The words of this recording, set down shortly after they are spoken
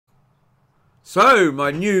So,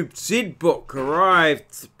 my new Z book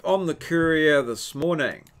arrived on the courier this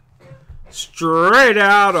morning. Straight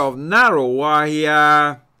out of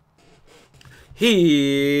Narawahia. Here's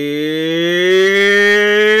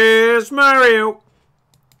Maurieo.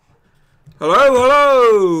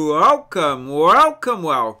 Hello. Welcome.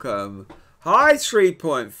 Hi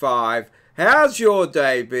 3.5. How's your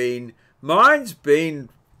day been? Mine's been,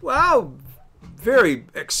 well, very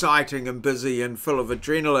exciting and busy and full of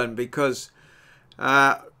adrenaline because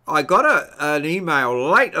I got an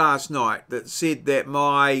email late last night that said that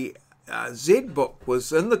my Z book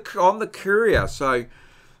was on the courier. So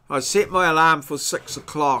I set my alarm for 6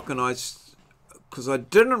 o'clock, and because I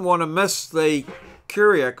didn't want to miss the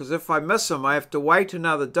courier, because if I miss them I have to wait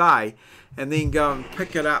another day and then go and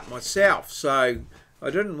pick it up myself. So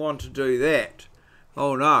I didn't want to do that.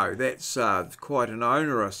 Oh no, that's quite an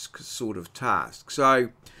onerous sort of task. So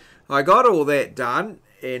I got all that done,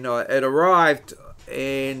 and it arrived,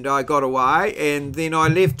 and I got away, and then I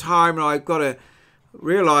left home, and I got to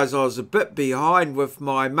realise I was a bit behind with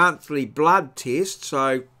my monthly blood test.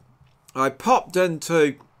 So I popped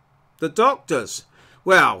into the doctor's.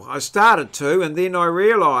 Well, I started to, and then I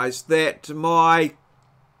realised that my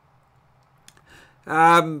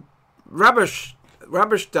rubbish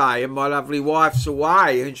day, and my lovely wife's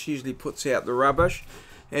away, and she usually puts out the rubbish,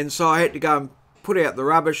 and so I had to go and put out the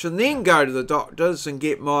rubbish and then go to the doctor's and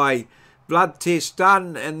get my blood test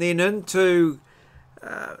done, and then into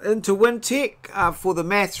Wintec for the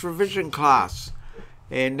maths revision class.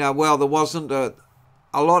 And well, there wasn't a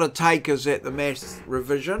lot of takers at the maths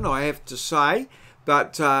revision, I have to say,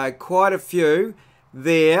 but quite a few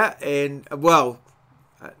there, and well,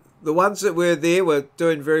 the ones that were there were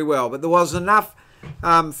doing very well, but there was enough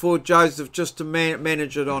for Joseph just to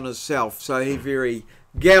manage it on himself. So he very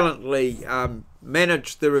gallantly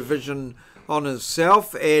managed the revision on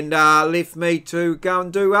himself, and left me to go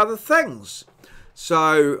and do other things.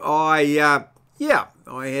 So I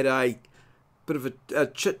had a bit of a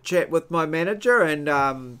chit chat with my manager and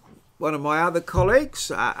one of my other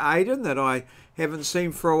colleagues, Aidan, that I haven't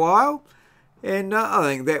seen for a while, and I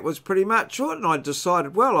think that was pretty much it. And I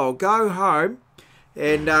decided, well, I'll go home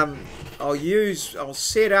and I'll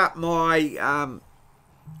set up my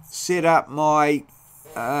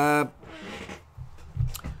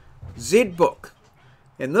Z book.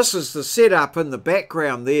 And this is the setup in the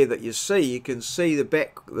background there that you see. You can see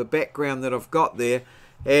the background that I've got there.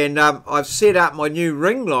 And I've set up my new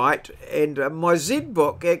ring light, and my Z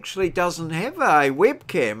book actually doesn't have a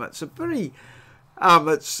webcam. It's a pretty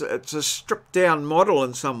it's a stripped down model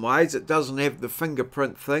in some ways. It doesn't have the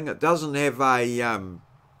fingerprint thing. It doesn't have a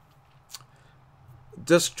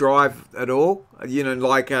disk drive at all, you know,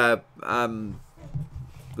 like a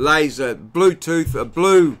laser, Bluetooth, a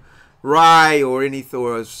Blu-ray or anything,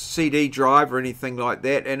 or a CD drive or anything like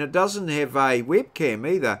that. And it doesn't have a webcam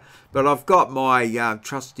either, but I've got my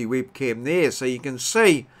trusty webcam there, so you can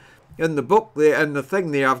see in the book there, in the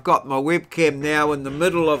thing there, I've got my webcam now in the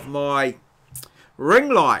middle of my ring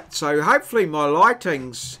light. So hopefully my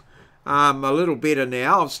lighting's a little better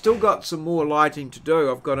now. I've still got some more lighting to do.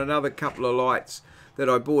 I've got another couple of lights that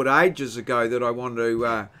I bought ages ago that I want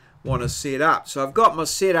to set up. So I've got my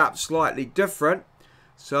setup slightly different.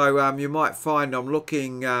 So you might find I'm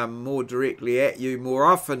looking more directly at you more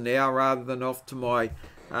often now, rather than off to my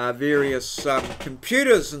various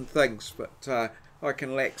computers and things. But I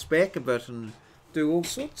can lax back a bit and do all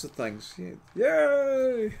sorts of things.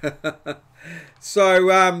 Yay! So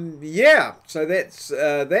so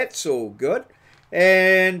that's all good.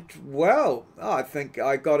 And well, I think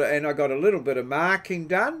I got it, and I got a little bit of marking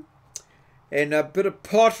done, and a bit of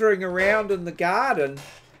pottering around in the garden.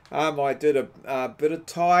 I did a bit of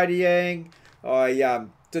tidying. I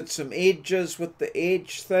did some edges with the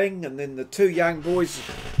edge thing, and then the two young boys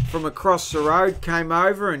from across the road came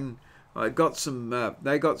over, and I got some.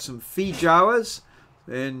 They got some feijoas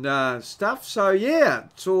and stuff. So yeah,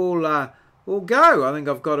 it's all go. I think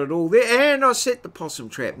I've got it all there, and I set the possum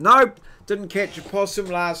trap. Nope, didn't catch a possum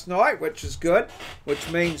last night, which is good.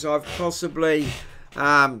 Which means I've possibly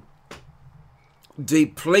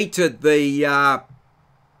depleted the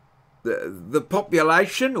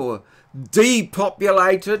population, or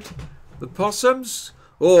depopulated the possums,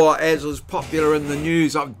 or as was popular in the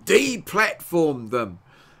news, I've deplatformed them.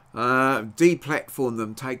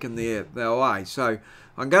 Taken their way. So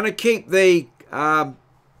I'm going to keep the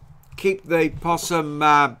possum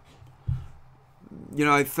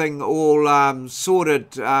thing all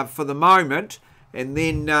sorted for the moment, and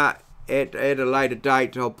then at a later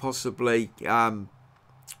date I'll possibly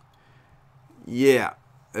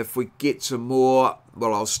if we get some more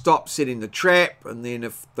well, I'll stop setting the trap, and then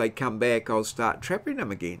if they come back, I'll start trapping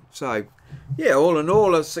them again. So, yeah, all in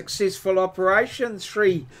all, a successful operation.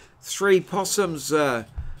 Three possums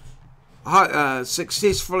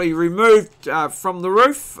successfully removed from the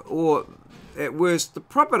roof, or at worst, the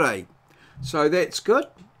property. So that's good.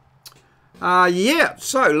 Yeah,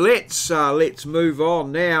 so let's move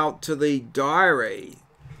on now to the diary.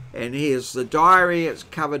 And here's the diary. It's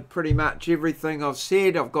covered pretty much everything I've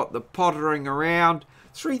said. I've got the pottering around,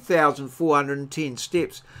 3,410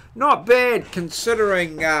 steps. Not bad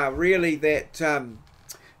considering really that,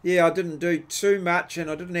 yeah, I didn't do too much,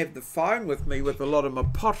 and I didn't have the phone with me with a lot of my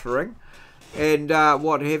pottering and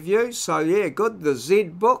what have you. So yeah, good. The Z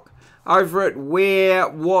book. Over at Where,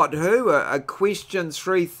 What, Who, a question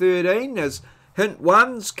 313 as hint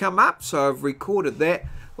 1's come up, so I've recorded that.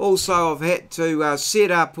 Also, I've had to set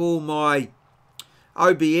up all my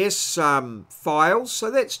OBS files, so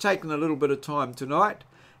that's taken a little bit of time tonight.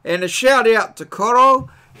 And a shout out to Koro.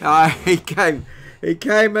 He came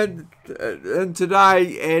in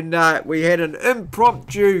today, and we had an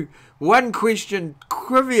impromptu one-question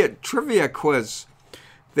trivia quiz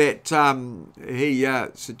that he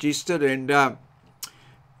suggested, and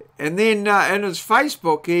then in his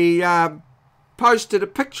Facebook he posted a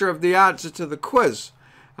picture of the answer to the quiz.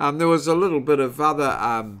 There was a little bit of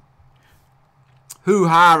other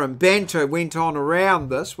hoo-ha and banter went on around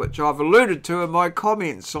this, which I've alluded to in my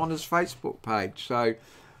comments on his Facebook page. So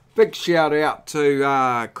big shout out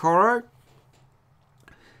to Koro.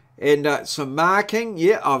 And some marking.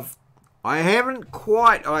 Yeah, I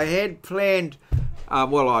had planned,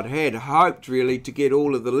 well, had hoped really to get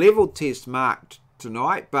all of the level tests marked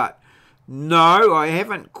tonight, but no, I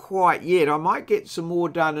haven't quite yet. I might get some more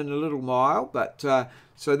done in a little while, but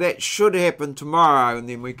so that should happen tomorrow, and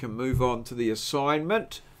then we can move on to the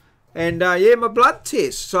assignment. And yeah, my blood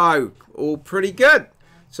test, so all pretty good.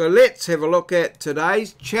 So let's have a look at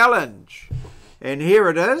today's challenge. And here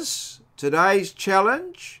it is, today's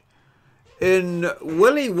challenge. In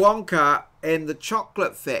Willy Wonka and the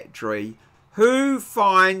Chocolate Factory, who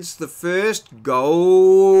finds the first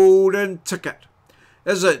golden ticket?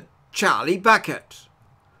 Is it Charlie Bucket,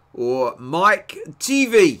 or Mike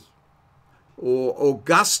TV, or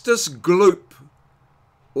Augustus Gloop,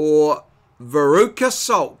 or Veruca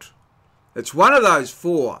Salt? It's one of those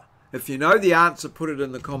four. If you know the answer, put it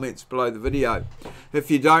in the comments below the video. If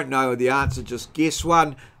you don't know the answer, just guess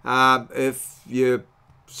one. If you're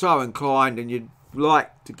so inclined and you'd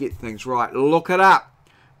like to get things right, look it up.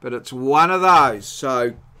 But it's one of those.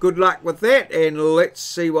 So good luck with that, and let's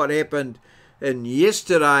see what happened in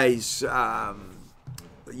yesterday's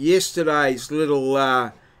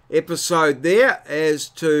little episode there as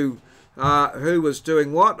to who was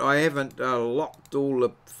doing what. I haven't locked all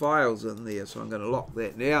the files in there, so I'm going to lock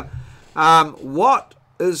that now. What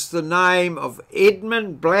is the name of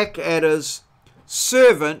Edmund Blackadder's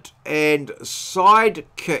servant and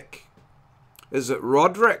sidekick? Is it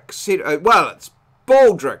Roderick? Well, it's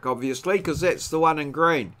Baldrick, obviously, because that's the one in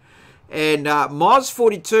green. And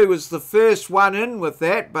Moz42 was the first one in with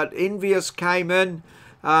that, but Envious came in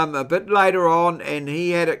a bit later on, and he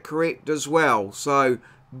had it correct as well. So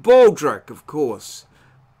Baldrick, of course.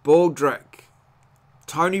 Baldrick.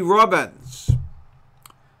 Tony Robbins.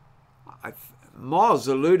 Moz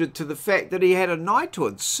alluded to the fact that he had a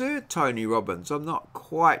knighthood, Sir Tony Robbins. I'm not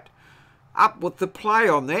quite up with the play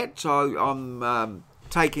on that, so I'm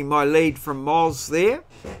taking my lead from Moz there.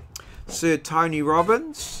 Sir Tony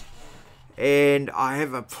Robbins. And I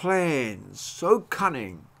have a plan so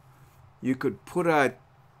cunning you could put a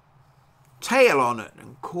tail on it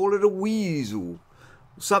and call it a weasel.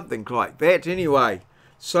 Something like that anyway.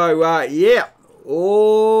 So yeah,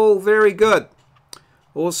 all very good.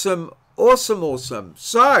 Awesome, awesome, awesome.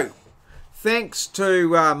 So thanks to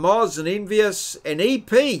Moz and Envious, and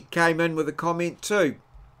EP came in with a comment too.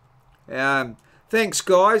 Thanks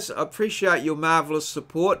guys, I appreciate your marvellous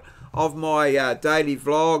support of my daily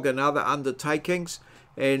vlog and other undertakings,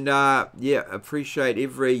 and yeah, appreciate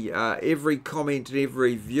every comment and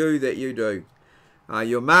every view that you do.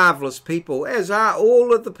 You're marvellous people, as are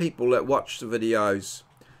all of the people that watch the videos.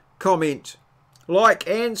 Comment, like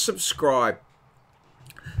and subscribe.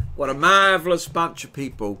 What a marvellous bunch of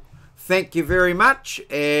people. Thank you very much,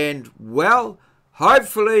 and well,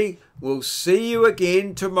 hopefully we'll see you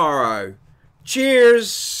again tomorrow.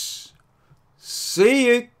 Cheers. See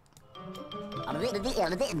you.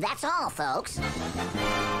 That's all, folks.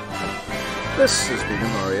 This has been a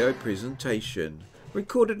Maureo presentation,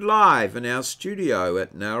 recorded live in our studio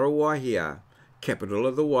at Ngaruawahia, capital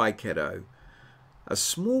of the Waikato, a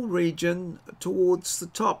small region towards the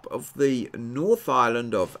top of the North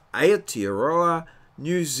Island of Aotearoa,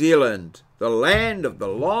 New Zealand, the land of the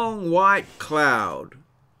long white cloud.